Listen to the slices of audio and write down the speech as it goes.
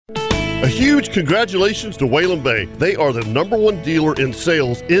A huge congratulations to Whalen Bay. They are the #1 dealer in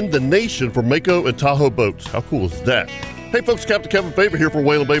sales in the nation for Mako and Tahoe boats. How cool is that? Hey folks, Captain Kevin Faber here for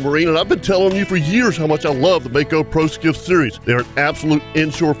Whalen Bay Marine, and I've been telling you for years how much I love the Mako Pro Skiff series. They're an absolute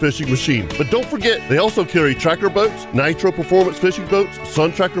inshore fishing machine. But don't forget, they also carry tracker boats, Nitro Performance fishing boats,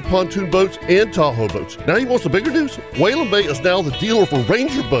 Sun Tracker pontoon boats, and Tahoe boats. Now you want some bigger news? Whalen Bay is now the dealer for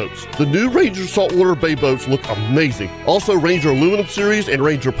Ranger boats. The new Ranger saltwater bay boats look amazing. Also Ranger aluminum series and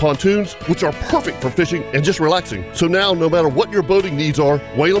Ranger pontoons, which are perfect for fishing and just relaxing. So now, no matter what your boating needs are,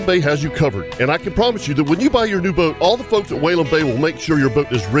 Whalen Bay has you covered. And I can promise you that when you buy your new boat, all the folks at Whalen Bay will make sure your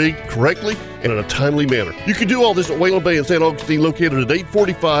boat is rigged correctly and in a timely manner. You can do all this at Whalen Bay in St. Augustine, located at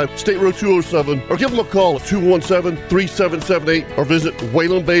 845 State Road 207, or give them a call at 217-3778, or visit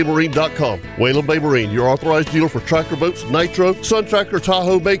WhalenBayMarine.com. Whalen Bay Marine, your authorized dealer for tracker boats, Nitro, Sun Tracker,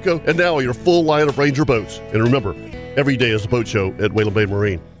 Tahoe, Mako, and now your full line of Ranger boats. And remember, every day is a boat show at Whalen Bay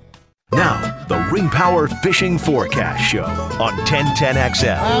Marine. Now, the Ring Power Fishing Forecast Show on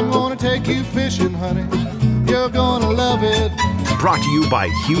 1010XL. I'm gonna take you fishing, honey. You're gonna love it. Brought to you by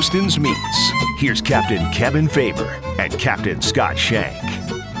Houston's Meats. Here's Captain Kevin Faber and Captain Scott Shank.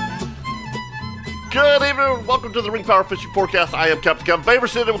 Good evening. Welcome to the Ring Power Fishing Forecast. I am Captain Kevin Faber,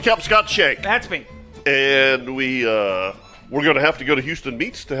 sitting with Captain Scott Shank. That's me. And we're going to have to go to Houston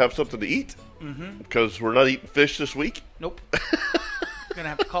Meats to have something to eat because we're not eating fish this week. Nope. We're going to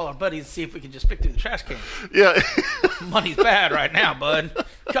have to call our buddies and see if we can just pick through the trash can. Yeah. Money's bad right now, bud.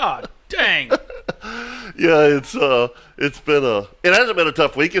 God dang. Yeah, it hasn't been a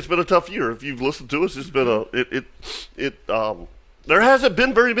tough week. It's been a tough year. If you've listened to us, it's been there hasn't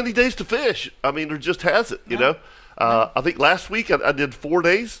been very many days to fish. I mean, there just hasn't, you know. I think last week I did 4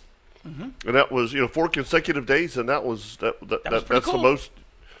 days, and that was, 4 consecutive days, and that's cool. the most.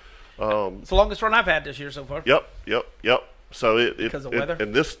 It's the longest run I've had this year so far. Yep. So because of weather.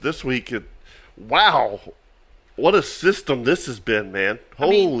 And this week, wow, what a system this has been, man!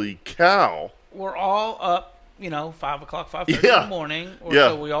 Holy cow! We're all up, 5 o'clock, 5:30 in the morning.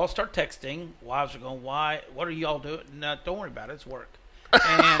 So we all start texting. Wives are going, "Why? What are y'all doing?" No, don't worry about it. It's work.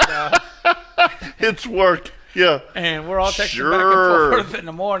 And it's work. Yeah. And we're all texting back and forth in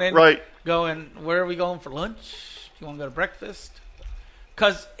the morning. Right. Going, where are we going for lunch? Do you want to go to breakfast?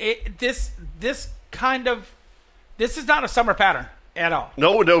 Because this is not a summer pattern at all.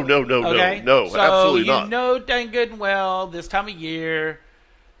 No, okay? no, so absolutely not. You know dang good and well this time of year,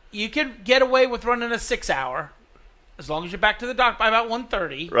 you can get away with running a 6-hour as long as you're back to the dock by about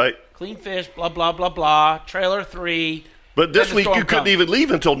 1:30. Right. Clean fish, blah, blah, blah, blah, trailer 3. But this week you couldn't even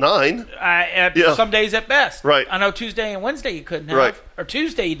leave until 9. Some days at best. Right. I know Tuesday and Wednesday you couldn't have. Right. Or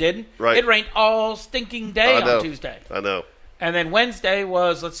Tuesday you didn't. Right. It rained all stinking day on Tuesday. I know. And then Wednesday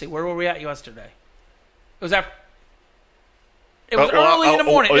was, let's see, where were we at yesterday? It was after. It was early in the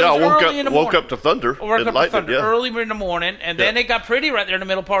morning. I woke up to thunder. Early in the morning, and then it got pretty right there in the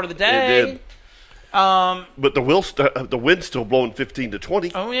middle part of the day. It did. But the wind's still blowing 15 to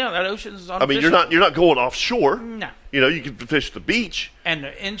 20. Oh yeah, that ocean's on. I mean, you're not going offshore. No. You can fish the beach. And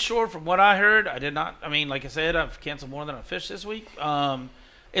the inshore, from what I heard, I did not. I mean, like I said, I've canceled more than I fished this week.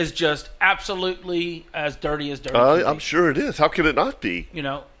 Is just absolutely as dirty as dirty. I'm sure it is. How could it not be?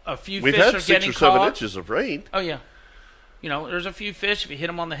 A few We've fish had are 6 getting or 7 caught. inches of rain. Oh yeah. There's a few fish. If you hit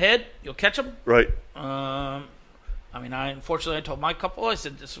them on the head, you'll catch them. Right. I told my couple, I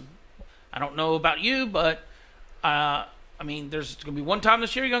said, I don't know about you, but there's going to be one time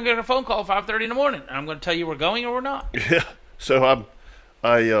this year you're going to get a phone call at 5:30 in the morning, and I'm going to tell you we're going or we're not. Yeah. So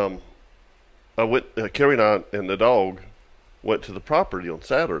I went. Carrie and the dog went to the property on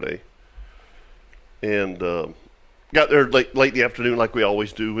Saturday, and got there late in the afternoon like we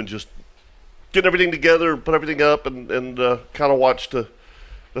always do, and just getting everything together, put everything up, and kind of watched the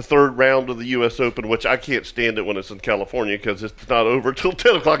third round of the U.S. Open, which I can't stand it when it's in California because it's not over till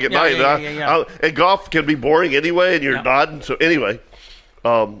 10 o'clock at night. And golf can be boring anyway, and you're nodding. So anyway,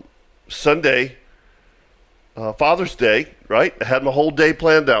 Sunday, Father's Day, right? I had my whole day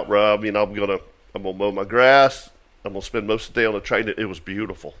planned out, Rob. I'm gonna mow my grass. I'm gonna spend most of the day on the train. It was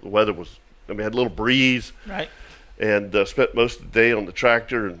beautiful. The weather was. I had a little breeze. Right. And spent most of the day on the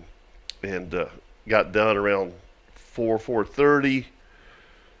tractor and got done around 4:30.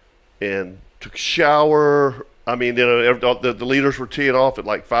 And took a shower. The leaders were teeing off at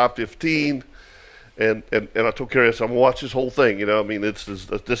like 5:15, and I told Carrie, I said, I'm gonna watch this whole thing.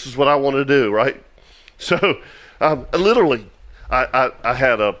 This is what I want to do, right? So, I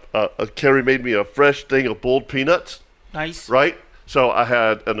had Carrie made me a fresh thing of boiled peanuts. Nice. Right. So I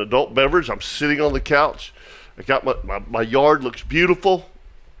had an adult beverage. I'm sitting on the couch. I got my yard looks beautiful.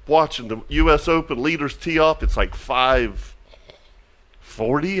 Watching the U.S. Open leaders tee off. It's like 5:40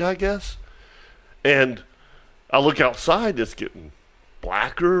 40, I guess. And I look outside, it's getting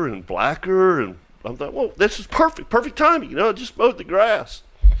blacker and blacker, and I'm like, well, this is perfect timing. I just mowed the grass.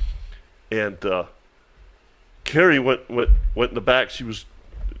 And Carrie went in the back. She was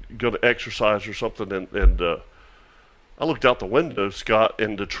going to exercise or something, and I looked out the window, Scott,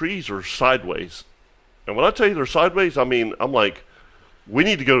 and the trees are sideways. And when I tell you they're sideways, I mean, I'm like, we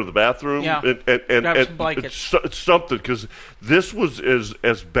need to go to the bathroom and grab some blankets. It's something, because this was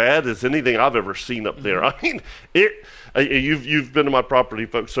as bad as anything I've ever seen up there. I mean, you've been to my property,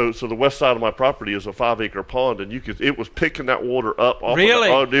 folks. So the west side of my property is a 5-acre pond, and it was picking that water up. Off really?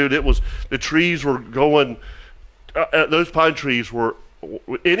 Oh, dude, it was. The trees were going. Those pine trees were.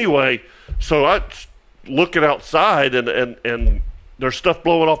 Anyway, so I looking outside and there's stuff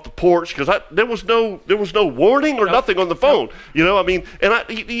blowing off the porch, because there was no warning or nothing on the phone. I mean, and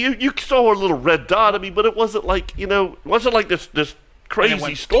you saw a little red dot. I mean, but it wasn't like this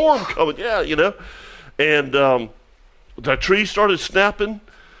crazy storm coming. Yeah, and the trees started snapping,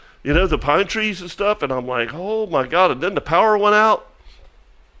 the pine trees and stuff, and I'm like, oh my God! And then the power went out,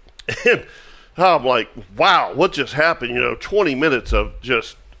 and I'm like, wow, what just happened? 20 minutes of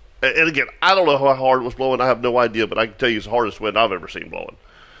just. And again, I don't know how hard it was blowing. I have no idea, but I can tell you it's the hardest wind I've ever seen blowing.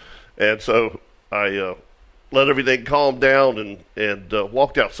 And so I let everything calm down and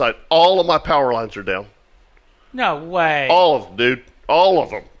walked outside. All of my power lines are down. No way. All of them, dude. All of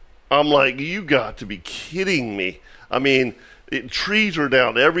them. I'm like, you got to be kidding me. I mean, trees are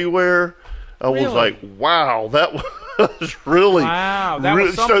down everywhere. I was like, wow, that was really. Wow, that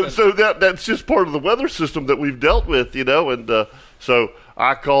was something. So that's just part of the weather system that we've dealt with, and so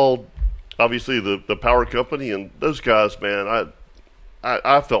I called, obviously, the power company, and those guys, man,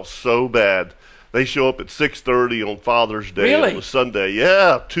 I felt so bad. They show up at 6:30 on Father's Day. Really? It was Sunday.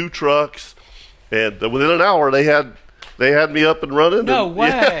 Yeah, 2 trucks, and within an hour they had me up and running. No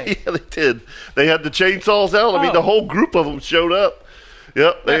way. Yeah, they did. They had the chainsaws out. I mean, the whole group of them showed up.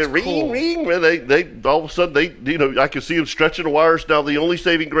 Yep, they ring, cool. ring. They all of a sudden I could see them stretching the wires. Now the only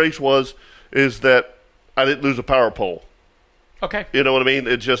saving grace is that I didn't lose a power pole. Okay. You know what I mean?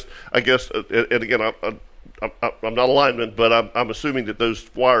 It just, I guess, and again, I'm not a lineman, but I'm assuming that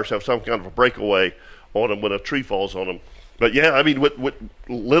those wires have some kind of a breakaway on them when a tree falls on them. But yeah, I mean,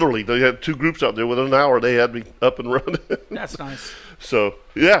 literally, they had 2 groups out there. Within an hour, they had me up and running. That's nice. So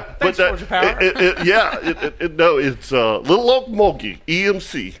yeah, thanks, Georgia Power. It's Little Okmulgee,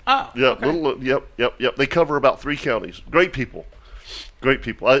 EMC. Oh, yeah, okay. Yep. They cover about 3 counties. Great people.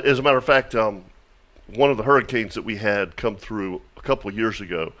 As a matter of fact, one of the hurricanes that we had come through a couple of years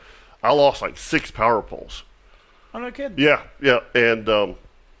ago, I lost like 6 power poles. I'm not kidding. Yeah, and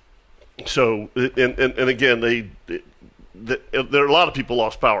so and again, there are a lot of people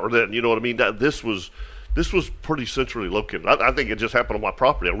lost power then. You know what I mean? This was pretty centrally located. I think it just happened on my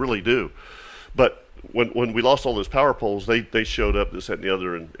property. I really do. But when we lost all those power poles, they showed up, this, that, and the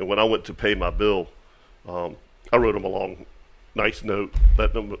other. And when I went to pay my bill, I wrote them a long, nice note.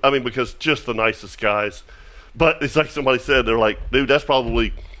 Because just the nicest guys. But it's like somebody said, they're like, dude, that's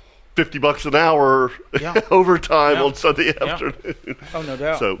probably $50 an hour overtime on Sunday afternoon. Oh, no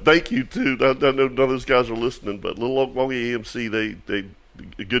doubt. So thank you too. I know none of those guys are listening, but Little Okmulgee EMC, they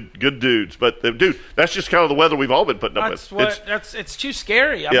good dudes. But dude, that's just kind of the weather we've all been putting up with. It's too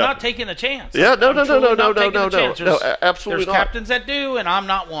scary. I'm not taking a chance. Yeah, no, There's absolutely not. There's captains that do, and I'm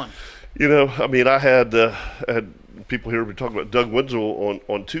not one. I mean, I had people here talking about Doug Winslow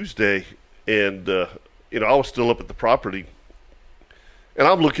on Tuesday, and I was still up at the property. And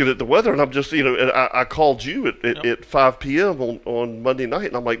I'm looking at the weather, and I'm just, and I called you at 5 p.m. on Monday night,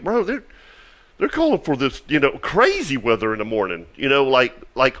 and I'm like, bro, they're calling for this, crazy weather in the morning,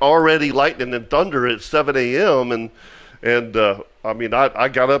 like already lightning and thunder at 7 a.m. And I mean, I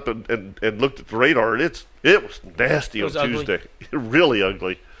got up and looked at the radar, and it was nasty on Tuesday. Ugly. Really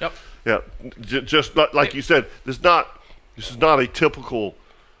ugly. Yep. Yeah, just not, like you said, this is not a typical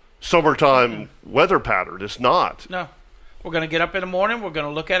summertime weather pattern. It's not. No. We're going to get up in the morning. We're going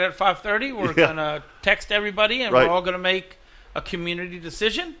to look at it at 5:30. We're going to text everybody, and we're all going to make a community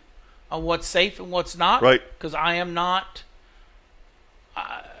decision on what's safe and what's not. Right. Because I am not.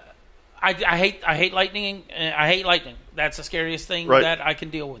 I hate lightning. I hate lightning. That's the scariest thing that I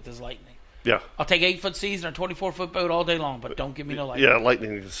can deal with is lightning. Yeah. I'll take 8-foot seas and a 24-foot boat all day long, but don't give me no lightning. Yeah,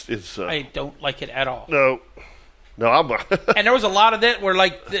 lightning is I don't like it at all. No, I'm. And there was a lot of that where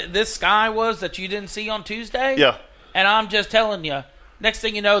this sky was that you didn't see on Tuesday. Yeah. And I'm just telling you, next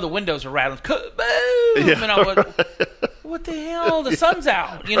thing you know, the windows are rattling. Boom! Yeah. And I'm like, what the hell? The sun's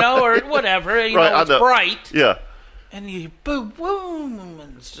out, or whatever. It's bright. Yeah. And you boom, boom,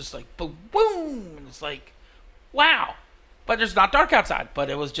 and it's just like boom, boom, and it's like, wow. But it's not dark outside. But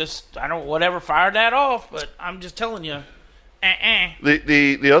it was just, I don't, whatever fired that off. But I'm just telling you,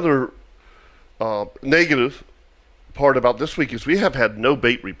 The other negative part about this week is we have had no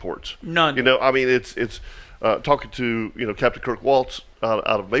bait reports. None. You know, I mean, it's talking to, you know, Captain Kirk Waltz out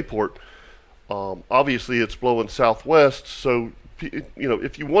of Mayport. Obviously, it's blowing southwest, so, you know,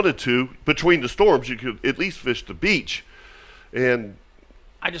 if you wanted to, between the storms, you could at least fish the beach. And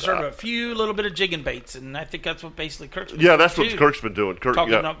I just heard a few little bit of jigging baits, and I think that's what basically Kirk's been yeah, doing, that's what too. Kirk's been doing. Kirk,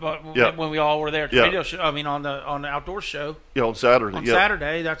 Talking yeah. about when we all were there at the Yeah. radio show, I mean, on the outdoor show. Yeah, on Saturday. On yeah.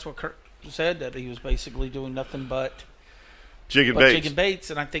 Saturday, that's what Kirk said, that he was basically doing nothing but Jigging baits.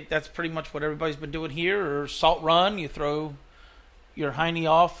 And I think that's pretty much what everybody's been doing here. Or salt run, you throw your hiney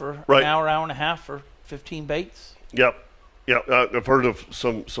off for Right. an hour and a half for 15 baits. Yep. Yeah, I've heard of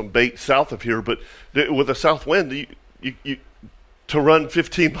some bait south of here, but with a south wind, you to run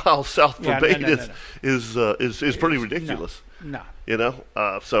 15 miles south for bait is pretty ridiculous. No. You know,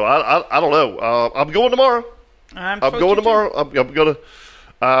 so I don't know. I'm going tomorrow. I'm going tomorrow. I'm going to.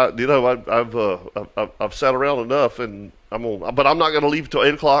 You know, I've sat around enough, and but I'm not going to leave until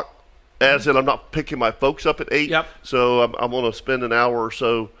 8:00. As in, I'm not picking my folks up at 8. Yep. So I'm going to spend an hour or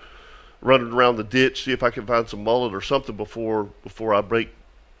so running around the ditch, see if I can find some mullet or something before I break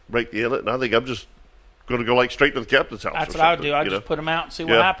the inlet. And I think I'm just going to go like straight to the captain's house. That's or what I would something, do. I you just know? put them out and see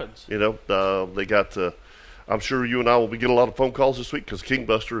what happens. You know, they got. I'm sure you and I will be getting a lot of phone calls this week because King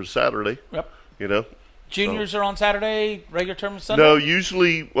Buster is Saturday. Yep. You know. Juniors are on Saturday. Regular tournament Sunday. No,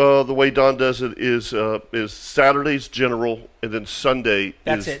 usually the way Don does it is Saturday's general, and then Sunday.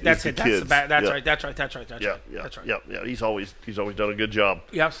 That's is it. That's the it. kids. That's Yeah. right. That's right. Yeah. That's right. Yeah. He's always done a good job.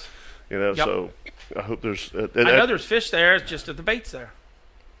 Yes. You know. Yep. So I hope there's. I know there's fish there. It's just that the bait's there.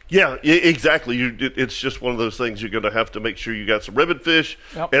 Yeah, exactly. It's just one of those things you're going to have to make sure you got some ribbon fish.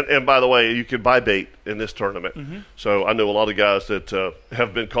 Yep. And by the way, you can buy bait in this tournament. Mm-hmm. So I know a lot of guys that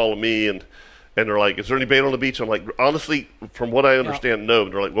have been calling me and they're like, "Is there any bait on the beach?" I'm like, honestly, from what I understand, no.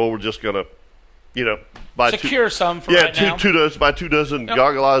 And they're like, "Well, we're just going to, you know, buy secure some for right now. buy 2 dozen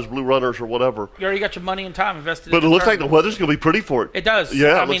goggle eyes, blue runners, or whatever." You already got your money and time invested. But in it looks like the tournament. weather's going to be pretty for it. It does.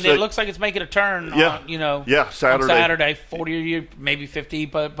 Yeah, I mean, it looks like it's making a turn. Yeah. On, you know. Yeah, Saturday. On Saturday, 40 or maybe 50.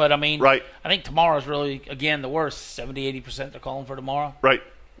 But I mean, Right. I think tomorrow's really again the worst. 70-80% they're calling for tomorrow. Right.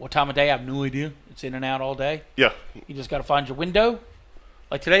 What time of day? I have no idea. It's in and out all day. Yeah. You just got to find your window.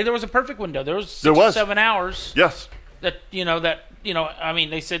 Like today, there was a perfect window. There was 6 or 7 hours. Yes. I mean,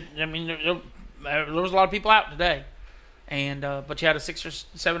 they said. I mean, there was a lot of people out today, and but you had a 6 or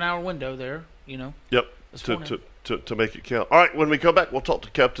 7 hour window there. You know. Yep. This To, morning. to make it count. All right. When we come back, we'll talk to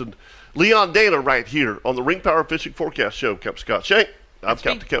Captain Leon Dana right here on the Ring Power Fishing Forecast Show. Captain Scott Shank. I'm That's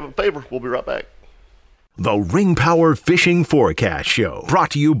me. Captain Kevin Favor. We'll be right back. The Ring Power Fishing Forecast Show,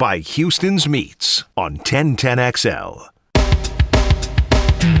 brought to you by Houston's Meats on 1010XL.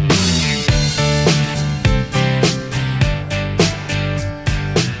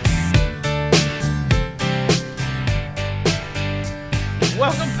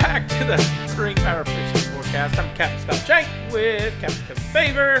 Welcome back to the Ring Power Fishing Forecast. I'm Captain Scott Shank with Captain Kevin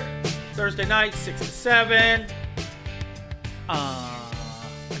Favor. Thursday night, 6 to 7. I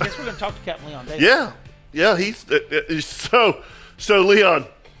guess we're going to talk to Captain Leon Davis. Yeah. He's so Leon.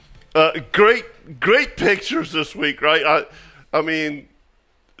 Great pictures this week, right? I mean,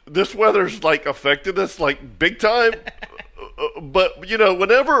 this weather's like affected us like big time. But you know,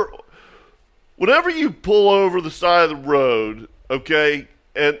 whenever you pull over the side of the road, okay,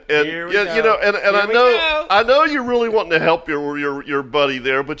 and Here we you go. know, and Here we go. I know you're really wanting to help your buddy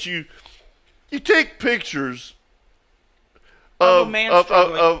there, but you take pictures Of a man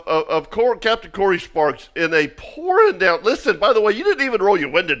struggling. of Captain Corey Sparks in a pouring down. Listen, by the way, you didn't even roll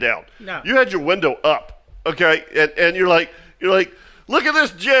your window down. No. You had your window up, okay, and you're like, look at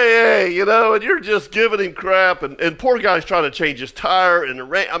this JA, you know, and you're just giving him crap, and poor guy's trying to change his tire in the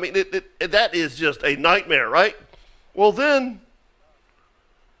rain. I mean, that is just a nightmare, right? Well then,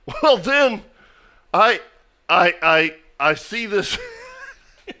 I see this,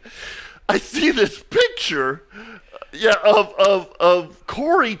 I see this picture. Yeah, of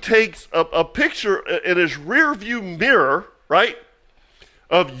Corey takes a picture in his rear view mirror, right,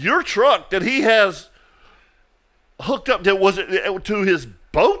 of your truck that he has hooked up. Was it to his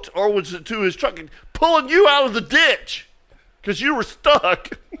boat or was it to his truck? Pulling you out of the ditch because you were stuck.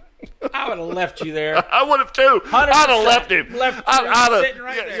 I would have left you there. I would have too. I'd have left him. Sitting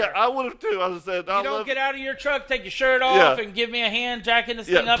right there. Yeah, I would have too. I would have said, you don't get out of your truck, take your shirt off, and give me a hand jacking this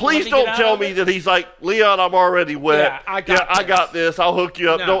thing up. Please don't tell me that he's like, Leon, I'm already wet. Yeah, I got this. I'll hook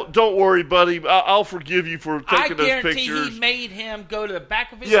you up. No. Don't worry, buddy. I'll forgive you for taking those pictures. I guarantee he made him go to the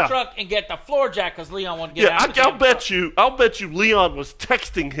back of his truck and get the floor jack because Leon wanted to get out. I'll bet you Leon was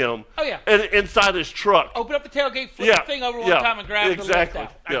texting him. Oh yeah. And inside his truck. Open up the tailgate, flip the thing over one time, and grab the lift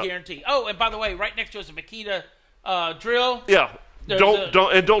out. I guarantee. Oh, and by the way, right next to us is a Makita drill. Yeah.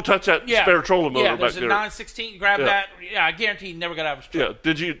 Don't touch that spare trolling motor back there. There's a 916. Grab that. Yeah, I guarantee he never got out of his truck.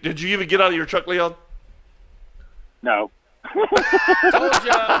 Yeah. Did you even get out of your truck, Leon? No. Told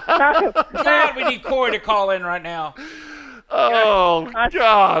you. God, we need Corey to call in right now. Oh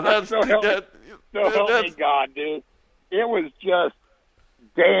God, that's so help me God, dude. It was just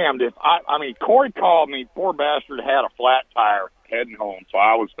damned if I mean, Corey called me. Poor bastard had a flat tire heading home, so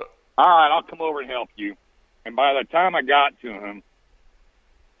I was all right. I'll come over and help you. And by the time I got to him,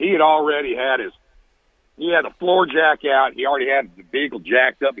 he had already had the floor jack out. He already had the vehicle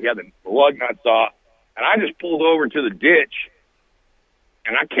jacked up. He had the lug nuts off. And I just pulled over to the ditch,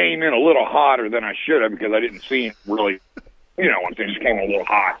 and I came in a little hotter than I should have because I didn't see him really, once I just came in a little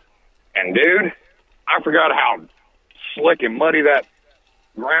hot. And, dude, I forgot how slick and muddy that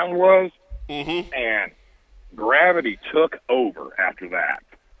ground was, and gravity took over after that.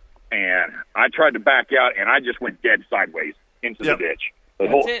 And I tried to back out, and I just went dead sideways into the ditch.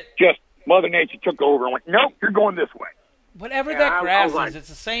 Just Mother Nature took over and went, nope, you're going this way. Whatever that grass is, it's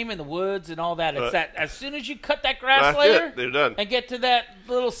the same in the woods and all that. It's that as soon as you cut that grass layer they're done. And get to that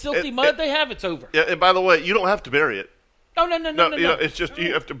little silty mud they have, it's over. Yeah, and by the way, you don't have to bury it. No. It's just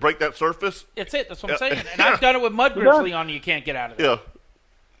you have to break that surface. That's it. That's what I'm saying. And I've done it with mud grips, Leon, and you can't get out of it.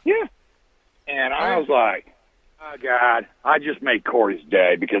 Yeah. And I was like, oh, God, I just made Corey's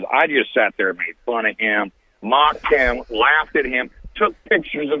day because I just sat there and made fun of him, mocked him, laughed at him, took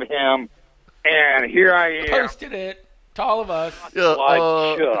pictures of him, and here I am. Posted it. To all of us.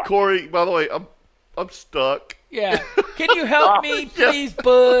 Yeah, Corey, by the way, I'm stuck. Yeah. Can you help me, please,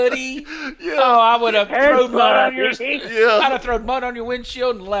 buddy? Yeah. Oh, I would have thrown mud on your I'd have thrown mud on your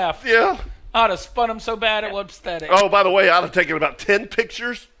windshield and left. Yeah. I'd have spun them so bad it was pathetic. Oh, by the way, I'd have taken about 10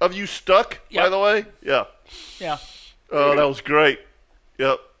 pictures of you stuck, by the way. Yeah. Yeah. Oh, that was great.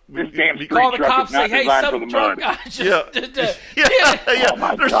 Yep. This damn street call the truck cops, is not say, hey, designed for some the drunk mud. guy just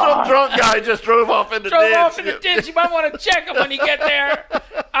Oh, there's some drunk guy just drove off in the ditch. You might want to check him when you get there.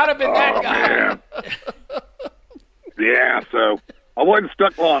 I'd have been that guy. Man. Yeah, so I wasn't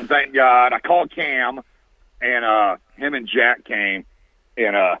stuck long, thank God. I called Cam, and him and Jack came,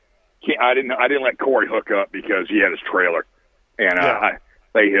 and I didn't let Corey hook up because he had his trailer, and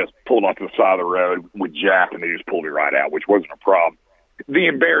they just pulled off to the side of the road with Jack, and they just pulled it right out, which wasn't a problem. The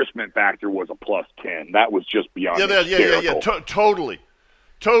embarrassment factor was a plus 10. That was just beyond Totally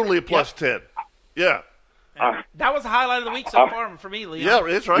a plus 10. Yeah. That was the highlight of the week so far for me, Leon.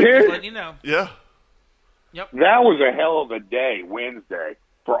 Yeah, it's right. Just letting you know. Yeah. Yep. That was a hell of a day, Wednesday,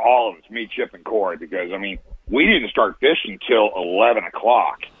 for all of us, me, Chip, and Corey, because, I mean, we didn't start fishing till 11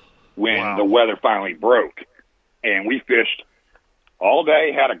 o'clock when the weather finally broke. And we fished all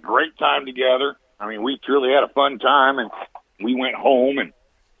day, had a great time together. I mean, we truly had a fun time, and we went home, and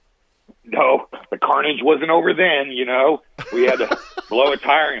no, the carnage wasn't over then, We had to blow a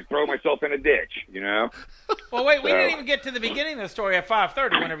tire and throw myself in a ditch, Well, wait, we didn't even get to the beginning of the story at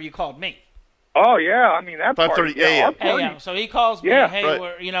 5:30 whenever you called me. Oh, yeah, I mean, that's 5:30 a.m. A.m. So he calls me,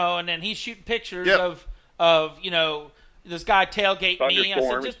 we're, and then he's shooting pictures of this guy tailgating me.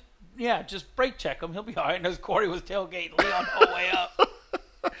 I said, just brake check him. He'll be all right. And as Corey was tailgating Leon the whole way up.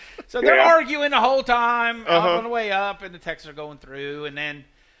 So they're arguing the whole time on the way up, and the texts are going through. And then,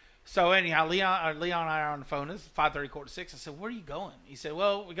 so anyhow, Leon and I are on the phone. It's 5:30, 5:45. I said, where are you going? He said,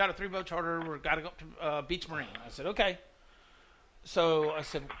 well, we got a 3-boat charter. We've got to go up to Beach Marine. I said, okay. So I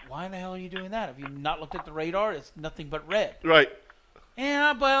said, why in the hell are you doing that? Have you not looked at the radar? It's nothing but red. Right.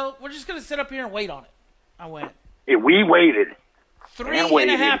 Yeah, well, we're just going to sit up here and wait on it. I went. Yeah, we waited.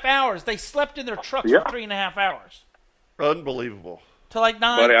 3.5 hours. They slept in their trucks for 3.5 hours. Unbelievable. Till like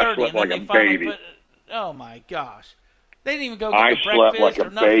 9:30, and then they finally put. Oh my gosh! They didn't even go get the breakfast or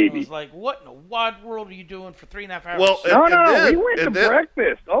nothing. It was like, what in the wide world are you doing for 3.5 hours? Well, we went to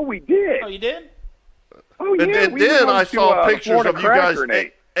breakfast. Oh, we did. Oh, you did? Oh, yeah. And then I saw pictures of you guys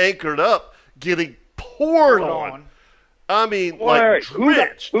anchored up, getting poured on. I mean, like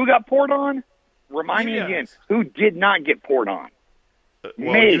drenched. Who got poured on? Remind me again. Who did not get poured on?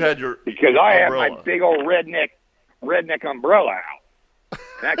 Well, me, you had your because I umbrella. had my big old redneck umbrella out.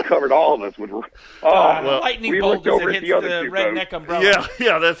 That covered all of us with. Lightning we bolt looked as over it at hits the other the two redneck boats. umbrella.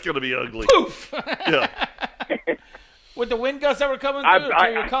 Yeah, that's going to be ugly. Poof! Yeah. With the wind gusts that were coming through,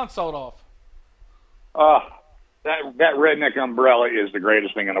 tear your console off. That redneck umbrella is the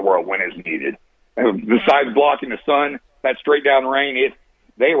greatest thing in the world when it's needed. Besides blocking the sun, that straight down rain,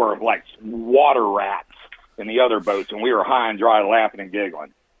 they were like water rats in the other boats, and we were high and dry laughing and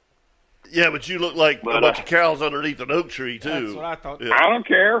giggling. Yeah, but you look like a bunch of cows underneath an oak tree, too. That's what I thought. Yeah. I don't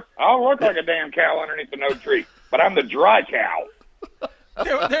care. I don't look like a damn cow underneath an oak tree, but I'm the dry cow.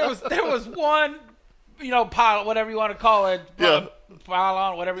 There was one, pilot, whatever you want to call it,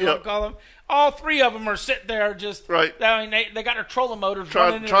 pylon, whatever you want to call them. All three of them are sitting there just. Right. I mean, they got their trolling motors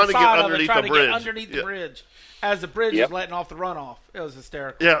trying running to the get side of underneath it, trying the to bridge. get underneath the bridge as the bridge is letting off the runoff. It was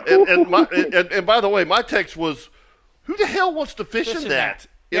hysterical. Yeah, and by the way, my text was, who the hell wants to fish in that?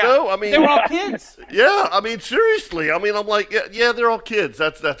 You know, I mean, they were all kids. Yeah, I mean, seriously. I mean, I'm like, yeah, they're all kids.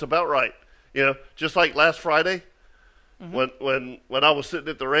 That's about right. You know, just like last Friday when I was sitting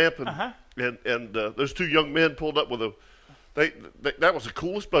at the ramp and those two young men pulled up with that was the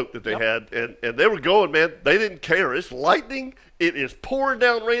coolest boat that they had, and they were going, man. They didn't care. It's lightning. It is pouring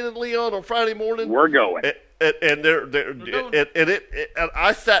down rain in Leon on Friday morning. We're going. And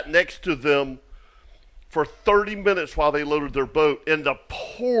I sat next to them for 30 minutes while they loaded their boat in the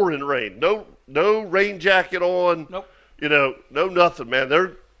pouring rain. No rain jacket on. Nope. No nothing, man.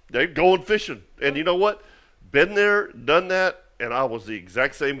 They're going fishing. And you know what? Been there, done that, and I was the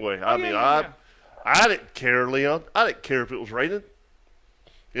exact same way. I didn't care, Leon. I didn't care if it was raining.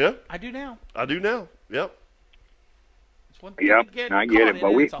 Yeah? I do now. Yep. It's one thing Yep, to get I get it. caught But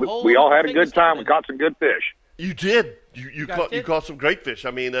in, we it's a whole all other had a thing good to time start and caught some good fish. You did. You did? caught some great fish.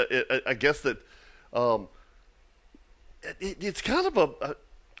 I mean, I guess that it's kind of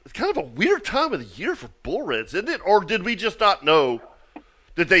a weird time of the year for bull reds, isn't it? Or did we just not know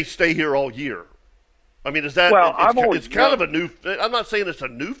that they stay here all year? I mean, is that it's kind of a new? I'm not saying it's a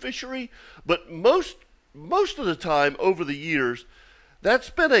new fishery, but most of the time over the years,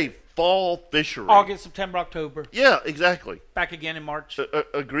 that's been a fall fishery. August, September, October. Yeah, exactly. Back again in March.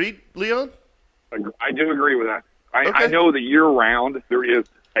 Agreed, Leon? I do agree with that. I Okay. know the year-round there is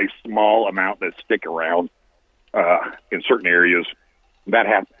a small amount that stick around in certain areas. That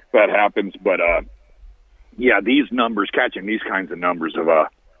happens, but these numbers, catching these kinds of numbers of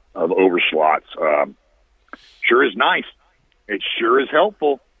overslots, sure is nice. It sure is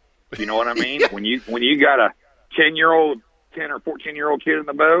helpful. You know what I mean? When you got a 10 or 14-year-old kid in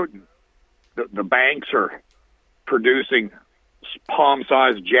the boat, and the banks are producing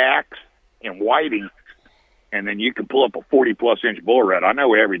palm-sized jacks and whiting, and then you can pull up a 40-plus inch bull red. I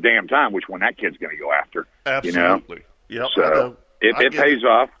know every damn time which one that kid's going to go after. Absolutely. Yep. So it pays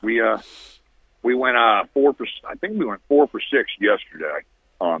off. We went 4 for. I think we went 4 for 6 yesterday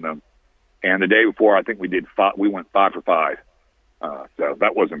on them, and the day before I think we did 5. We went 5 for 5. So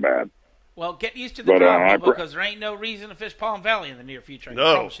that wasn't bad. Well, get used to the drama because there ain't no reason to fish Palm Valley in the near future. I can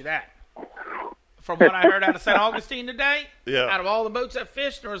promise you that. From what I heard out of St. Augustine today, out of all the boats that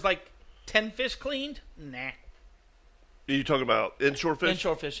fished, there was like 10 fish cleaned. Nah. Are you talking about inshore fishing?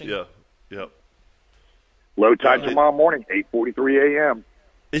 Inshore fishing. Yeah. Yep. Low tide tomorrow morning, 8:43 a.m.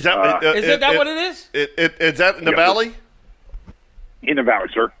 Is that what it is? Is that in the valley? In the valley,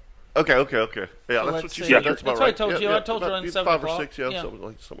 sir. Okay. Yeah, that's what you said. That's about what right. I told you. I told you on 7 5 or o'clock. 6, something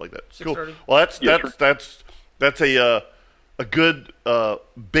like that. 6:30. Cool. Well, that's a good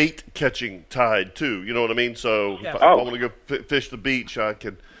bait catching tide too. You know what I mean? So if I want to go fish the beach, I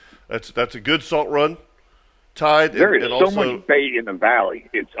can. That's a good salt run tide. There is and so also, much bait in the valley;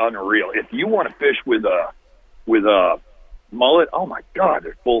 it's unreal. If you want to fish with a mullet, oh my God,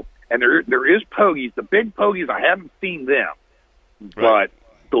 they're full. And there is pogies. The big pogies, I haven't seen them, but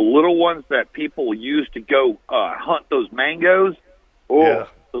the little ones that people use to go hunt those mangoes, those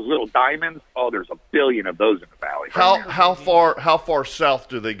little diamonds. Oh, there's a billion of those in the valley. How far south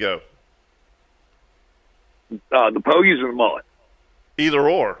do they go? The pogies and the mullet. Either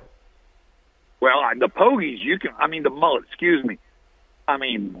or. Well, the pogies, the mullet, excuse me. I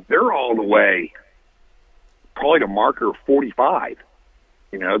mean, they're all the way probably to marker 45.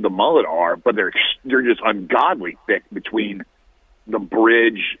 You know, the mullet are, but they're just ungodly thick between the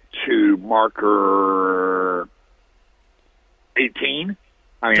bridge to marker 18.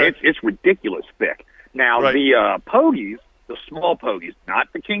 I mean, it's ridiculous thick. Now, the pogies, the small pogies,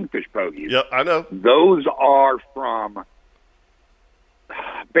 not the kingfish pogies. Yeah, I know. Those are from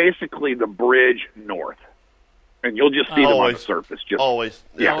basically the bridge north. And you'll just see them on the surface. Always.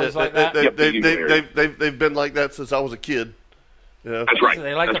 Yeah. Always like that? They've been like that since I was a kid. You know? That's right. Do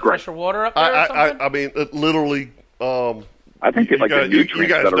they like That's the fresher water up there or something? I mean, literally, I think it's like the nutrients you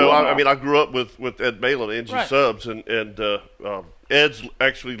guys that are know. run I off. mean, I grew up with Ed Malin, Angie Right. Subs, and Ed's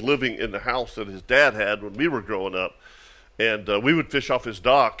actually living in the house that his dad had when we were growing up, and we would fish off his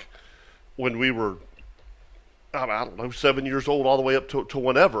dock when we were, I don't know, 7 years old, all the way up to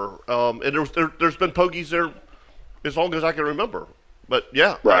whenever. And there's been pogies there as long as I can remember. But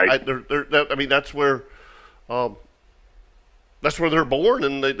yeah, Right. I mean, that's where they're born,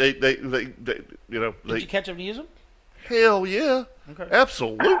 and they Did you catch them and use them? hell yeah, Okay.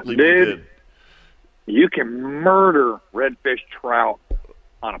 absolutely, we Dude. did. You can murder redfish trout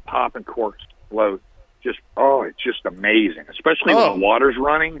on a pop and cork float. It's just amazing, especially when the water's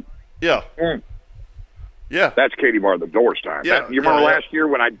running. Yeah, Mm. yeah. That's Katie Bar the Doors time. Yeah, You remember yeah. last year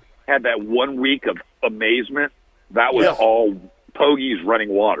when I had that 1 week of amazement? That was Yes. all pogies running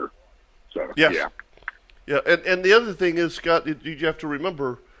water. So, Yes. yeah. Yeah, and the other thing is, Scott, you have to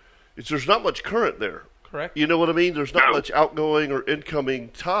remember, is there's not much current there. Correct. You know what I mean? There's not No. much outgoing or incoming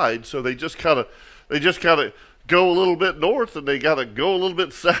tide, so they just kind of go a little bit north, and they got to go a little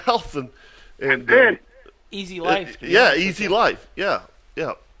bit south, and Good. Easy life. to be yeah, honest with easy you. life. Yeah,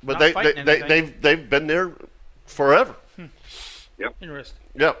 yeah. But Not fighting anything. they've been there forever. Interesting.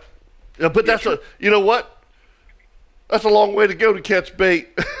 Yeah, yeah. But that's you know what? That's a long way to go to catch bait.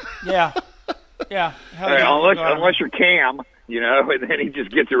 Yeah. Yeah. Hell Hey, yeah. unless you're Cam, and then he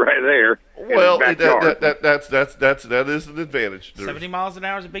just gets it right there. Well, in his backyard. that is an advantage. 70 miles an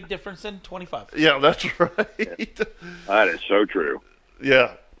hour is a big difference than 25. Yeah, that's right. That is so true.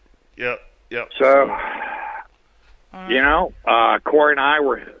 Yeah. So, Corey and I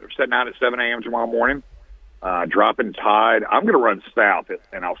were setting out at 7 a.m. tomorrow morning, dropping tide. I'm going to run south,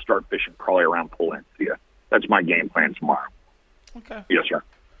 and I'll start fishing probably around Palencia. That's my game plan tomorrow. Okay. Yes, sir.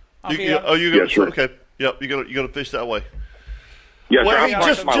 I'll be you out. gonna Yes, sir. okay? Yep, you're gonna fish that way. Yes, Well, sir. hey, I'm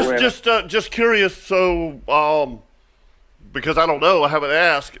marking my list. just curious. So, because I don't know, I haven't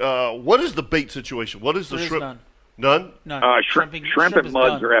asked. What is the bait situation? What is the There is shrimp? none. None? None. Shrimp Shrimping and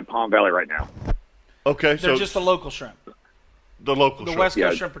muds done. are at Palm Valley right now. Okay, They're so just the local shrimp. the local The shrimp. West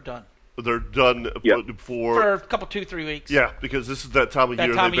Coast Yeah. shrimp are done. They're done Yeah. For a couple, 2-3 weeks. yeah, because this is that time of That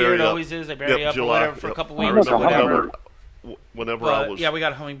year time they of year bury it up. always is. They bury Yep, up or July, whatever for a yep. couple I weeks or remember whatever. whenever I But, was. yeah, we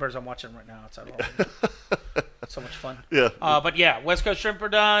got hummingbirds. I'm watching right now. It's so much fun. Yeah. But yeah, West Coast shrimp are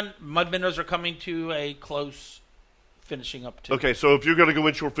done. Mud minnows are coming to a close finishing up too. Okay, so if you're going to go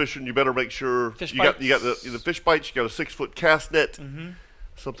inshore fishing, you better make sure Fish you got bites. the fish bites. You got a 6-foot cast net,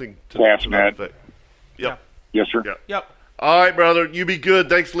 something to Cast that net. effect. Yep. Yes, sir. Yeah. Yep. All right, brother. You be good.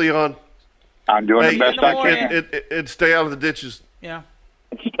 Thanks, Leon. I'm doing Hey, the best in the I morning. can. And stay out of the ditches. Yeah.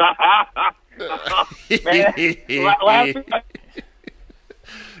 If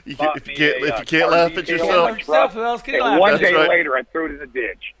you can't laugh at yourself. Yourself, who else can you laugh One at? day right. later, I threw it in the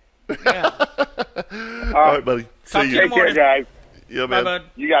ditch. Yeah. All right, buddy. Talk See to you. you Take care, guys. Yeah, Bye, man. bud.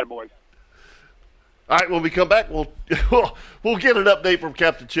 You got it, boys. All right, when we come back, we'll get an update from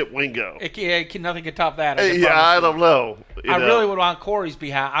Captain Chip Wingo. Nothing can top that. Hey, yeah, I don't know. I really would want Corey's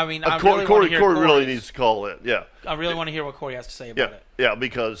behalf. I mean, I Corey, really want to hear Corey really Corey's. needs to call in. Yeah, I really want to hear what Corey has to say yeah, about it. yeah.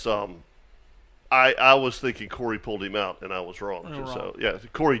 Because I was thinking Corey pulled him out, and I was wrong. You're So wrong. yeah,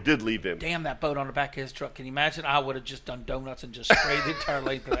 Corey did leave him. Damn, that boat on the back of his truck. Can you imagine? I would have just done donuts and just sprayed the entire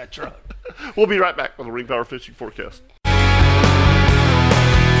length of that truck. We'll be right back with the Ring Power Fishing Forecast.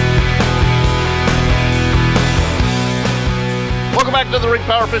 Welcome back to the Ring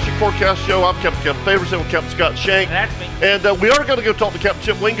Power Fishing Forecast Show. I'm Captain Kevin Favors with Captain Scott Shank. That's me. And we are going to go talk to Captain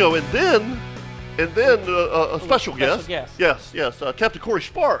Chip Wingo, and then a special guest. Yes. Captain Corey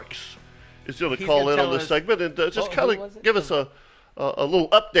Sparks is going to He's call gonna in on tell this us- segment and just Who kind was of it? give us a little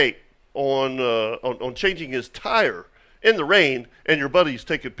update on changing his tire in the rain, and your buddy's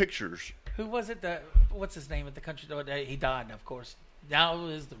taking pictures. Who was it? What's his name at the country? He died, of course. Now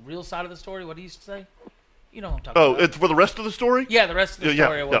is the real side of the story. What he used to say? You know what I'm talking Oh, about. it's for the rest of the story? Yeah, the rest of the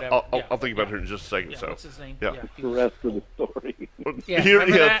story or whatever. I'll think about it here in just a second. Yeah, So, what's his name? Yeah. The rest of the story. Yeah, Here,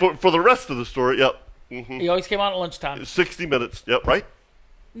 remember that? for the rest of the story, yep. He always came out at lunchtime. 60 minutes, yep, right?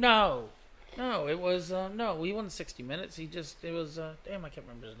 No, it was no. He wasn't 60 minutes. It was damn. I can't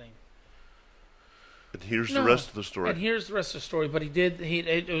remember his name. And here's the No. rest of the story. And here's the rest of the story. But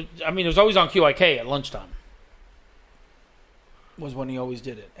it was always on QIK at lunchtime. Was when he always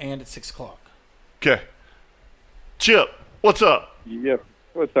did it, and at 6 o'clock. Okay. Chip, what's up? Yep.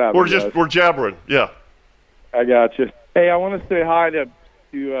 What's happening? We're jabbering, yeah. I got you. Hey, I want to say hi to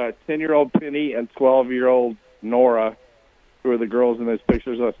 10-year-old Penny and 12-year-old Nora, who are the girls in those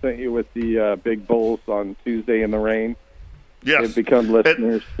pictures I sent you with the big bulls on Tuesday in the rain. Yes. They've become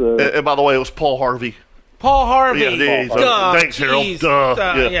listeners. And by the way, it was Paul Harvey. Paul Harvey. Yeah, Duh. thanks, Harold. Jeez.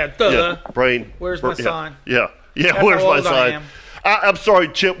 Duh. Yeah, duh. Brain. Where's my yeah. sign? Yeah. Yeah, That's where's how my old I sign? am. I'm sorry,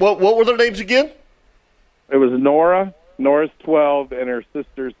 Chip. What were their names again? It was Nora. Nora's 12, and her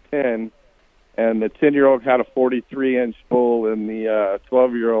sister's 10. And the 10-year-old had a 43-inch bull, and the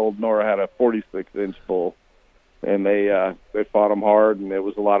 12-year-old Nora had a 46-inch bull. And they fought them hard, and it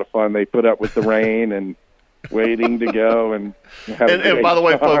was a lot of fun. They put up with the rain and waiting to go. And by the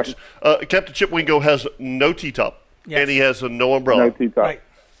way, folks, Captain Chip Wingo has no T-top, and he has no umbrella. No T-top. Right.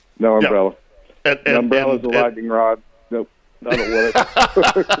 No umbrella. Yeah. The umbrella's a lightning rod. Nope. I don't want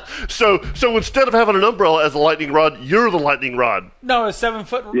it. So instead of having an umbrella as a lightning rod, you're the lightning rod. No, his 7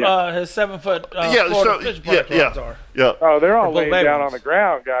 foot. Yeah. His 7 foot. Yeah, Florida fish bucket rods are. Yeah. Oh, they're all Or bull laying down babies. on the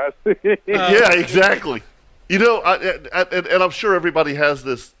ground, guys. Yeah, exactly. You know, and I'm sure everybody has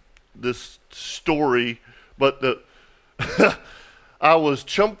this story, but I was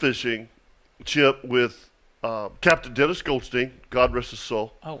chum fishing, Chip, with Captain Dennis Goldstein, God rest his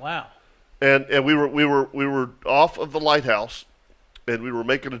soul. Oh wow. And we were off of the lighthouse, and we were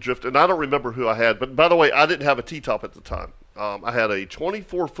making a drift. And I don't remember who I had, but by the way, I didn't have a T-top at the time. I had a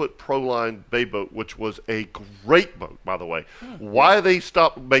 24-foot Proline bay boat, which was a great boat, by the way. Why they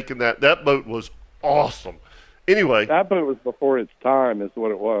stopped making that boat was awesome. Anyway, That boat was before its time, is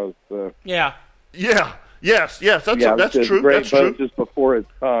what it was. Yeah. yeah, yes, that's it's true. a great That's boat true. just before its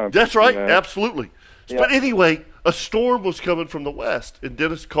time. That's right, you know. absolutely. Yeah. But anyway, a storm was coming from the west, and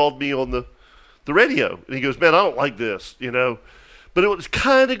Dennis called me on the radio, and he goes, "Man, I don't like this, you know." But it was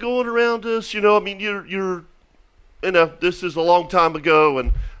kind of going around us, you know. I mean, you're, you know, this is a long time ago,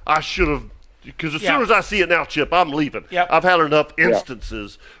 and I should have, because as soon as I see it now, Chip, I'm leaving. Yep. I've had enough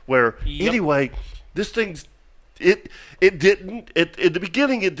instances where, anyway, this thing's, it didn't, at the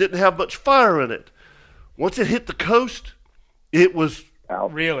beginning, it didn't have much fire in it. Once it hit the coast, it was,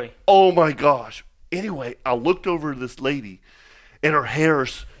 Really? oh my gosh. Anyway, I looked over at this lady, and her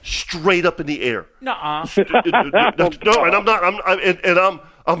hair's straight up in the air. Nuh-uh. No, and I'm not.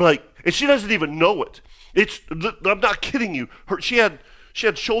 I'm like, and she doesn't even know it. I'm not kidding you. She had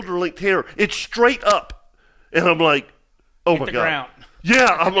shoulder length hair. It's straight up, and I'm like, oh my the god. ground.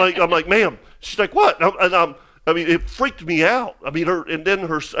 Yeah, I'm like, ma'am. She's like, what? I mean, it freaked me out. I mean,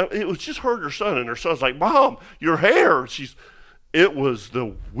 it was just her and her son, and her son's like, Mom, your hair. It was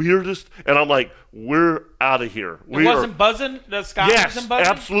the weirdest, and I'm like, we're out of here. It wasn't buzzing? The sky wasn't buzzing?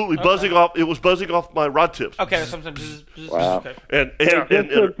 Absolutely. Buzzing off. It was buzzing off my rod tips. Okay, sometimes. Wow. Okay. And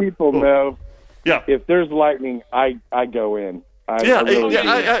Just so people know, yeah. if there's lightning, I go in. I really do.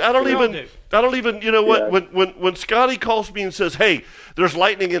 I don't even. You know what? Yeah. When Scotty calls me and says, "Hey, there's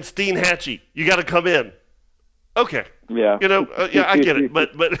lightning in Steenhatchee. You got to come in." Okay. Yeah. You know. I get it,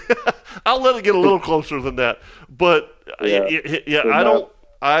 but I'll let it get a little closer than that. But I don't.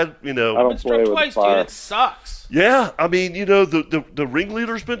 I don't Struck play with twice, fire. dude. It sucks. Yeah, I mean, you know, the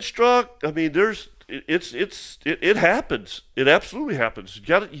ringleader's been struck. I mean, it happens. It absolutely happens.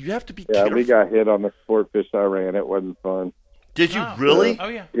 You have to be Yeah, careful. we got hit on the sport fish I ran. It wasn't fun. Did you really? Oh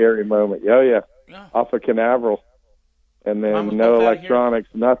yeah. Scary moment. Oh, yeah. Yeah. Off of Canaveral. And Mine then was no both out of electronics,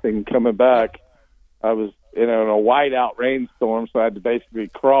 nothing coming back. I was in a whiteout rainstorm, so I had to basically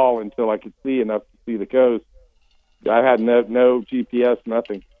crawl until I could see enough to see the coast. I had no GPS,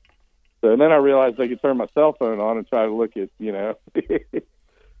 nothing. So then I realized I could turn my cell phone on and try to look at, But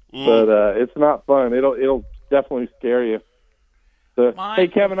it's not fun. It'll definitely scare you. So, hey,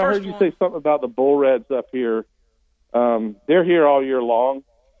 Kevin, I heard you say something about the bull reds up here. They're here all year long,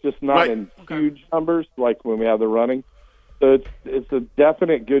 just not in huge numbers like when we have the running. So it's a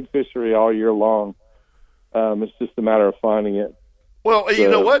definite good fishery all year long. It's just a matter of finding it. Well, you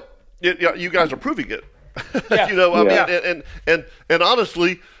know what? You guys are proving it. Yeah. I mean, and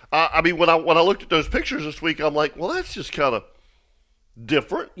honestly, I mean, when I looked at those pictures this week, I'm like, well, that's just kind of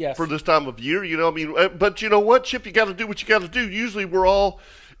different for this time of year. You know, I mean, but you know what, Chip, you got to do what you got to do. Usually, we're all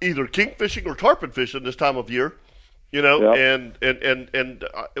either king fishing or tarpon fishing this time of year. You know, and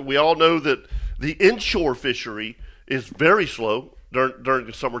we all know that the inshore fishery is very slow during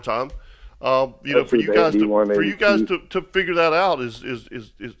the summertime. You know, for you guys to figure that out is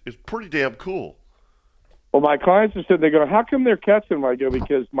pretty damn cool. Well, my clients are sitting there going, how come they're catching them? I go,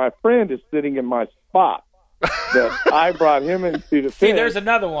 because my friend is sitting in my spot that I brought him into the fish. See, there's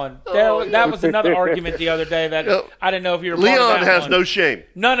another one. That was another argument the other day that I didn't know if you were part of Leon that has one. no shame.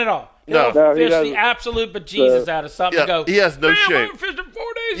 None at all. No. He'll he fish doesn't. the absolute bejesus out of something and go, he has no man, shame. I haven't fished in 4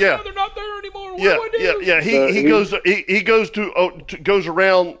 days Yeah. now. They're not there anymore. What do I do? Yeah. He goes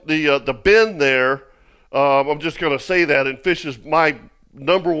around the bend there. I'm just going to say that, and fishes my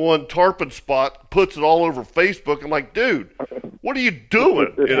number one tarpon spot, puts it all over Facebook. I'm like, dude, what are you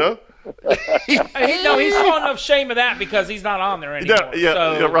doing? You know? No, he's falling enough shame of that because he's not on there anymore.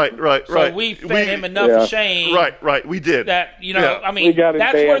 Right. So we fed him enough shame. Right. We did. That, I mean,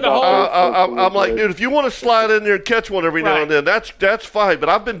 that's where the whole... I'm like, dude, if you want to slide in there and catch one every now and then, that's fine. But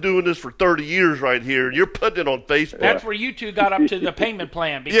I've been doing this for 30 years right here, and you're putting it on Facebook. That's where you two got up to the payment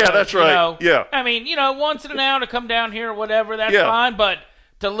plan. Because, that's right. I mean, once in an hour to come down here or whatever, that's fine. But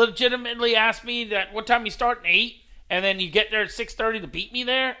to legitimately ask me that what time you start at 8 and then you get there at 6:30 to beat me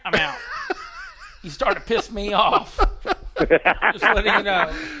there, I'm out. You start to piss me off. Just letting you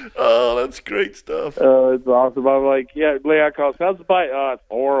know. Oh, that's great stuff. Oh, it's awesome. I'm like, Leon calls, how's the bite? Oh, it's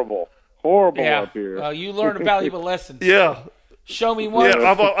horrible. Horrible up here. Well, you learned a valuable lesson. Yeah. Show me one.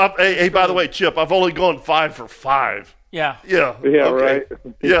 Yeah, hey, by the way, Chip, I've only gone 5 for 5. Yeah. Yeah. Yeah, okay. right.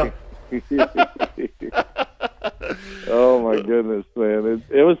 Yeah. Oh, my goodness, man.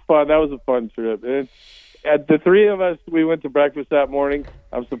 It was fun. That was a fun trip. And the three of us, we went to breakfast that morning.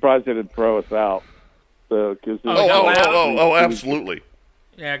 I'm surprised they didn't throw us out. So, absolutely.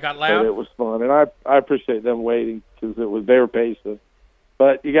 Yeah, it got loud. But it was fun, and I appreciate them waiting because they were patient.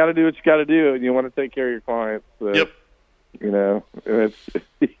 But you got to do what you got to do, and you want to take care of your clients. So, yep. It's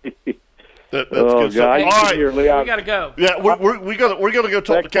that's good stuff. All right, we got to go. Yeah, we're gonna go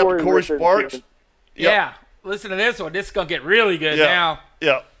talk to Captain Corey Sparks. Yep. Yeah, listen to this one. This is gonna get really good now.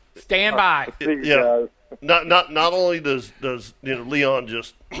 Yeah. Stand by. Yeah. Not only does Leon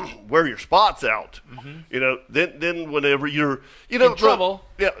just wear your spots out, then whenever you're in trouble.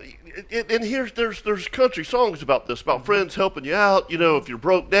 And there's country songs about this, about friends helping you out. If you're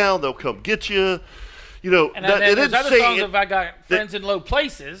broke down, they'll come get you. And then there's other songs if I got friends in low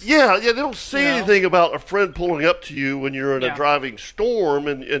places. Yeah, they don't say anything about a friend pulling up to you when you're in a driving storm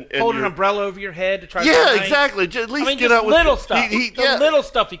and hold an umbrella over your head to try to exactly. At least get just out with little stuff. The little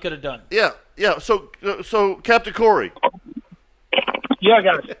stuff he could have done. Yeah. So Captain Corey. Yeah,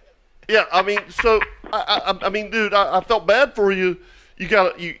 guys. Yeah, I mean, I mean, dude, I felt bad for you.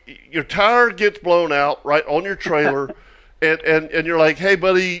 Your tire gets blown out right on your trailer. And you're like, hey,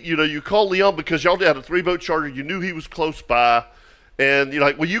 buddy, you call Leon because y'all had a 3-boat charter. You knew he was close by. And you're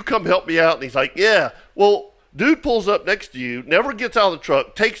like, will you come help me out? And he's like, yeah. Well, dude pulls up next to you, never gets out of the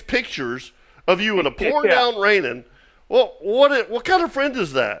truck, takes pictures of you in a pouring down raining. Well, what kind of friend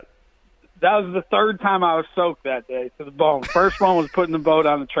is that? That was the third time I was soaked that day to the bone. First one was putting the boat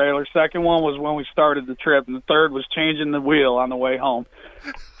on the trailer. Second one was when we started the trip. And the third was changing the wheel on the way home.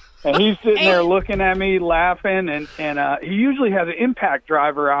 And he's sitting there looking at me, laughing, and he usually has an impact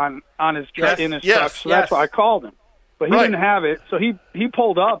driver on his truck, so that's why I called him. But he didn't have it, so he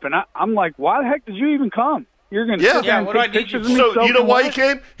pulled up, and I'm like, why the heck did you even come? You're going to sit down and take pictures of me? So you know why he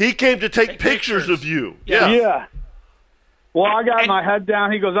came? He came to take pictures of you. Yeah. Well, I got my head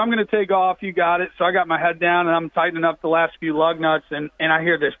down. He goes, I'm going to take off. You got it. So I got my head down, and I'm tightening up the last few lug nuts, and I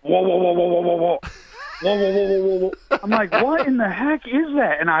hear this, whoa, whoa, whoa, whoa, whoa, whoa, whoa. Whoa, whoa, whoa, whoa, whoa, whoa. I'm like, what in the heck is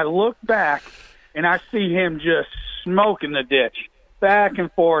that? And I look back, and I see him just smoking the ditch, back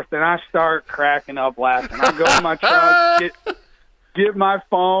and forth, and I start cracking up laughing. I go in my truck, get my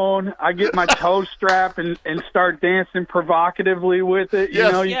phone, I get my toe strap, and start dancing provocatively with it. You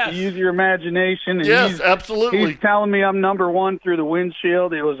can use your imagination. And absolutely. He's telling me I'm number one through the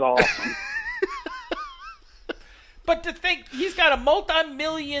windshield. It was awesome. But to think he's got a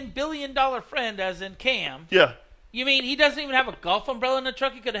multi-billion-dollar friend, as in Cam. Yeah. You mean he doesn't even have a golf umbrella in the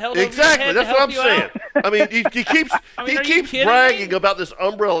truck he could have held exactly. over your head That's what I'm saying. Out? I mean, he keeps bragging about this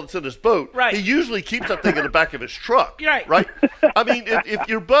umbrella that's in his boat. Right. He usually keeps that thing in the back of his truck. Right. I mean, if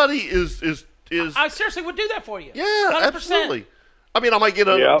your buddy is I seriously would do that for you. Yeah, 100%. Absolutely. I mean, I might get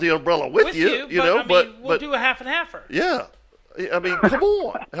the umbrella with you, but we'll do a half and halfer. Yeah. I mean, come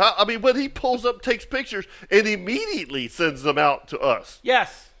on. I mean, when he pulls up, takes pictures, and immediately sends them out to us.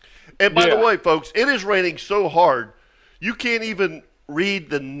 Yes. And by the way, folks, it is raining so hard, you can't even read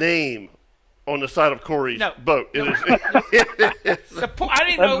the name on the side of Corey's boat. I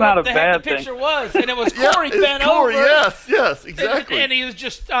didn't know what the heck the picture was, and it was Corey bent over. Yes, exactly. And he was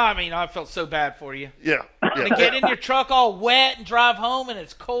just, I felt so bad for you. Yeah. And to get in your truck all wet and drive home, and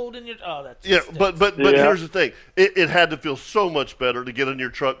it's cold in your, that's but here's the thing. It had to feel so much better to get in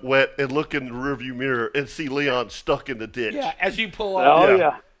your truck wet and look in the rearview mirror and see Leon stuck in the ditch. Yeah, as you pull off. Oh,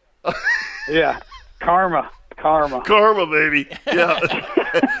 yeah. Yeah. Karma, baby. Yeah.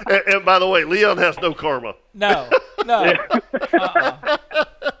 and by the way, Leon has no karma. No.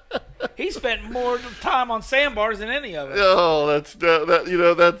 He spent more time on sandbars than any of us. Oh,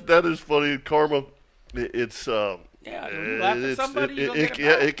 that is funny. Karma, it's when you laugh at somebody,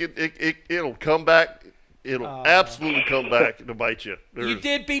 it'll come back. It'll absolutely come back to bite you. You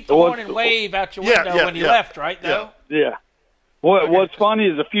did beep the horn and wave out your window when you left, right? Though. Yeah. What's funny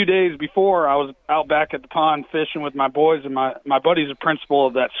is a few days before, I was out back at the pond fishing with my boys, and my buddy's a principal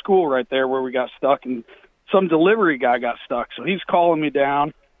of that school right there where we got stuck, and some delivery guy got stuck. So he's calling me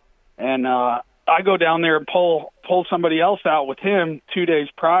down, and I go down there and pull somebody else out with him 2 days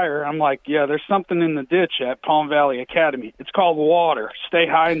prior. I'm like, yeah, there's something in the ditch at Palm Valley Academy. It's called water. Stay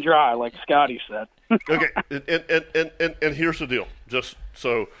high and dry, like Scotty said. Okay, and here's the deal. Just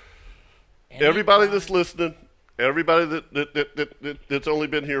so everybody that's listening, everybody that's only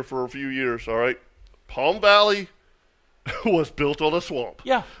been here for a few years, all right, Palm Valley was built on a swamp.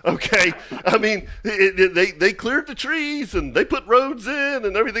 Yeah. Okay. I mean, they cleared the trees and they put roads in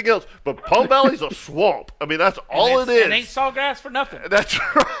and everything else, but Palm Valley's a swamp. I mean, that's all it is. It ain't sawgrass for nothing. That's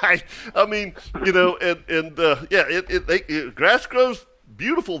right. I mean, grass grows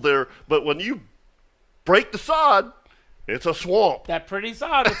beautiful there, but when you break the sod, it's a swamp. That pretty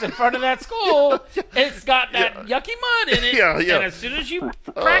sod is in front of that school. It's got that yucky mud in it. Yeah. And as soon as you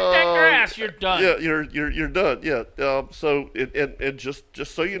crack that grass, you're done. Yeah, you're done. Yeah. So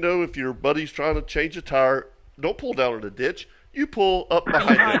just so you know, if your buddy's trying to change a tire, don't pull down in the ditch. You pull up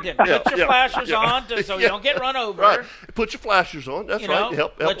behind it. Put your flashers on so you don't get run over. Right. Put your flashers on. That's right.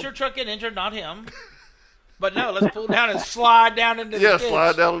 Help let your truck get injured, not him. But no, let's pull down and slide down into the ditch. Yeah,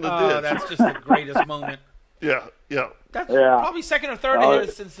 slide down in the ditch. Oh, that's just the greatest moment. Yeah. That's probably second or third of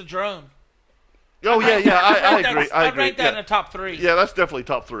his since the drone. Oh, yeah, I agree. I'd rank that in the top 3. Yeah, that's definitely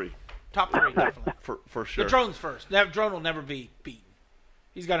top 3. Top 3, definitely. For sure. The drone's first. That drone will never be beaten.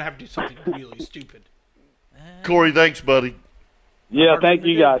 He's got to have to do something really stupid. Corey, thanks, buddy. Yeah, thank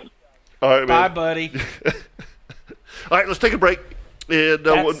you, guys. All right, man. Bye, buddy. All right, let's take a break. And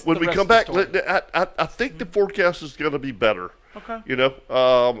when we come back, I think the forecast is going to be better. Okay. You know,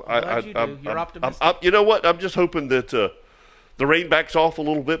 You're optimistic. You know what? I'm just hoping that the rain backs off a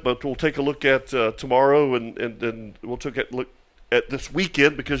little bit, but we'll take a look at tomorrow, and then we'll take a look at this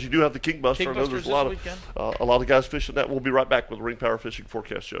weekend because you do have the King Buster. I know there's a lot of guys fishing that. We'll be right back with the Ring Power Fishing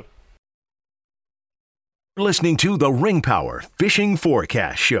Forecast Show. You're listening to the Ring Power Fishing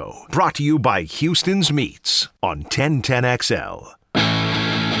Forecast Show, brought to you by Houston's Meats on 1010XL.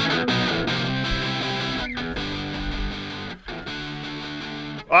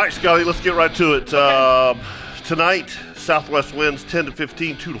 All right, Scotty, let's get right to it. Okay. Tonight, southwest winds 10 to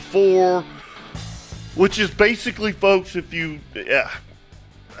 15, 2 to 4, which is basically, folks, if you,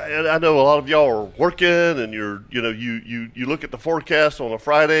 I know a lot of y'all are working and you look at the forecast on a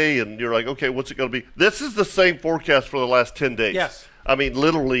Friday and you're like, okay, what's it going to be? This is the same forecast for the last 10 days. Yes. I mean,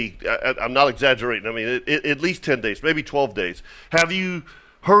 literally, I'm not exaggerating. I mean, at least 10 days, maybe 12 days. Have you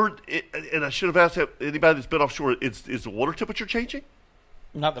heard, and I should have asked anybody that's been offshore, is the water temperature changing?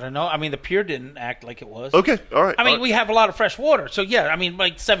 Not that I know. I mean, the pier didn't act like it was. Okay, all right. I mean, we have a lot of fresh water. So, yeah, I mean,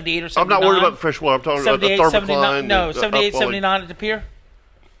 like 78 or 79. I'm not worried about the fresh water. I'm talking about the thermocline. No, 78, 79 at the pier.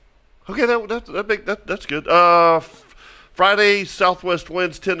 Okay, that's good. Friday, southwest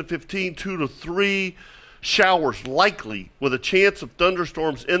winds 10 to 15, 2 to 3. Showers likely with a chance of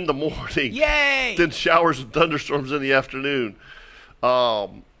thunderstorms in the morning. Yay! Then showers and thunderstorms in the afternoon.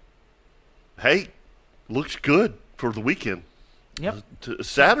 Hey, looks good for the weekend. Yep.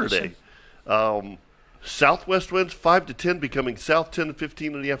 Saturday. Southwest winds 5 to 10, becoming south 10 to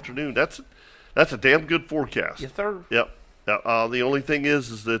 15 in the afternoon. That's a damn good forecast. Yes, sir. Yep. The only thing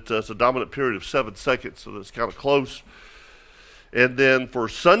is that it's a dominant period of 7 seconds, so that's kind of close. And then for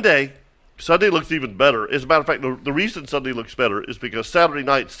Sunday looks even better. As a matter of fact, the reason Sunday looks better is because Saturday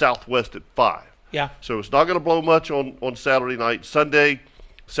night southwest at 5. Yeah. So it's not going to blow much on Saturday night. Sunday,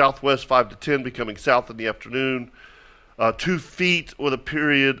 southwest 5 to 10, becoming south in the afternoon. 2 feet with a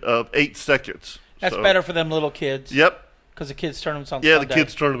period of 8 seconds. That's better for them little kids. Yep. Because the kids' tournament's on Sunday.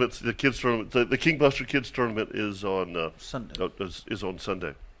 Sunday. The King Buster Kids Tournament is on Sunday. Is on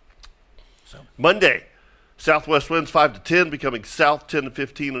Sunday. So Monday, southwest winds 5 to 10, becoming south 10 to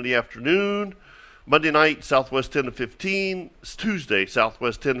 15 in the afternoon. Monday night, southwest 10 to 15. Tuesday,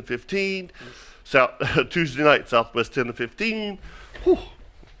 southwest 10 to 15. Tuesday night, southwest 10 to 15. Whew.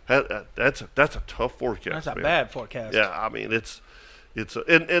 That's a tough forecast. That's a bad forecast. Yeah, I mean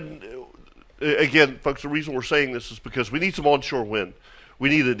and again, folks, the reason we're saying this is because we need some onshore wind. We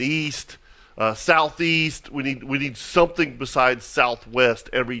need an east, southeast. We need something besides southwest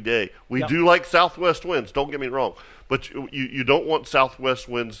every day. We do like southwest winds. Don't get me wrong, but you don't want southwest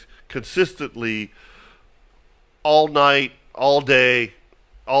winds consistently all night, all day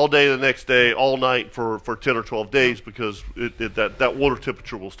the next day, all night for 10 or 12 days because that water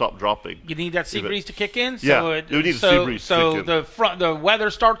temperature will stop dropping. You need that sea breeze to kick in. You need a sea breeze to kick in. So the weather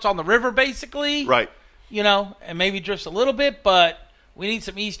starts on the river basically. Right. And maybe drifts a little bit, but we need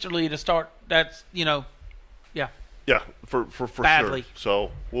some easterly to start. That's, yeah. Yeah, for Badly.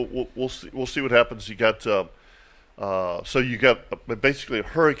 sure. So we'll see what happens. You got so you got basically a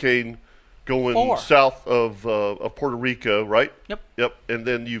hurricane going south of Puerto Rico, right? Yep. And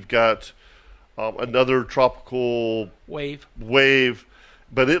then you've got another tropical wave,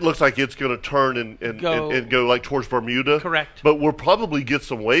 but it looks like it's going to turn and go like towards Bermuda. Correct. But we'll probably get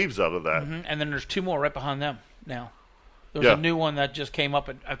some waves out of that. Mm-hmm. And then there's 2 more right behind them now. There's a new one that just came up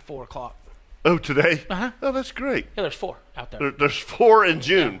at 4 o'clock. Oh, today? Uh-huh. Oh, that's great. Yeah, there's 4 out there. There's 4 in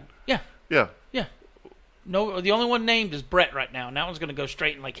June. Yeah. Yeah. No, the only one named is Brett right now, and that one's going to go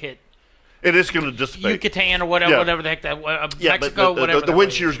straight and hit. It is going to dissipate. Yucatan or whatever the heck that Mexico, but whatever. The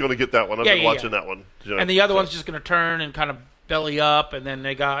wind shear is going to get that one. I've been watching that one. And the other one's just going to turn and kind of belly up, and then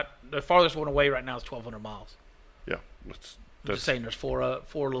they got the farthest one away right now is 1,200 miles. Yeah, I'm just saying there's 4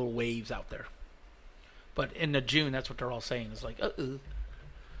 little waves out there. But in the June, that's what they're all saying. It's like,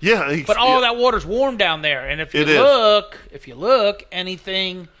 Yeah, but all that water's warm down there, and if you look,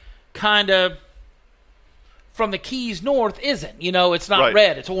 anything kind of from the Keys north isn't. It's not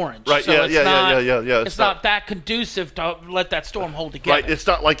red; it's orange. Right? So yeah. It's not that conducive to let that storm hold together. Right. It's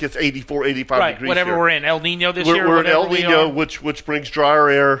not like it's 84, 85 degrees. Whatever here. we're in El Nino this year. We're in El Nino, which brings drier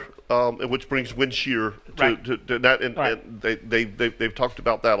air. Which brings wind shear to that, and they've talked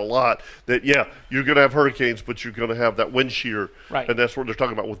about that a lot. That you're going to have hurricanes, but you're going to have that wind shear, and that's what they're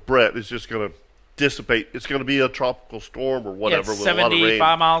talking about with Brett. It's just going to dissipate. It's going to be a tropical storm or whatever. It's with 75 a lot of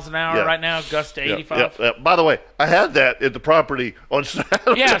rain. Miles an hour right now, gust to 85. Yeah. By the way, I had that at the property on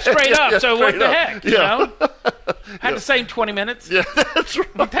Saturday. Yeah, straight up. So what the heck? You know, had the same 20 minutes. Yeah, that's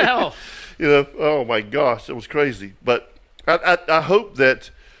right. What the hell? Oh my gosh, it was crazy. But I hope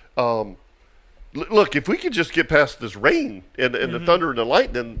that. Look, if we could just get past this rain and the thunder and the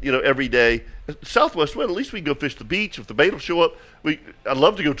lightning, every day, southwest wind, at least we can go fish the beach. If the bait will show up, I'd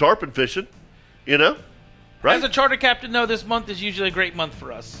love to go tarpon fishing, right? As a charter captain, this month is usually a great month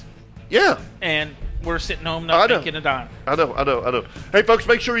for us. Yeah. And we're sitting home not making a dime. I know. Hey, folks,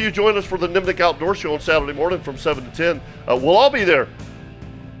 make sure you join us for the Nimnik Outdoor Show on Saturday morning from 7 to 10. We'll all be there.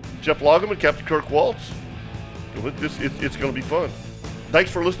 Jeff Loggeman, Captain Kirk Waltz. It's going to be fun. Thanks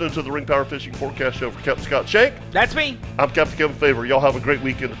for listening to the Ring Power Fishing Forecast Show for Captain Scott Shank. That's me. I'm Captain Kevin Favor. Y'all have a great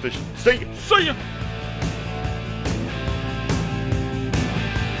weekend of fishing. See you. See you.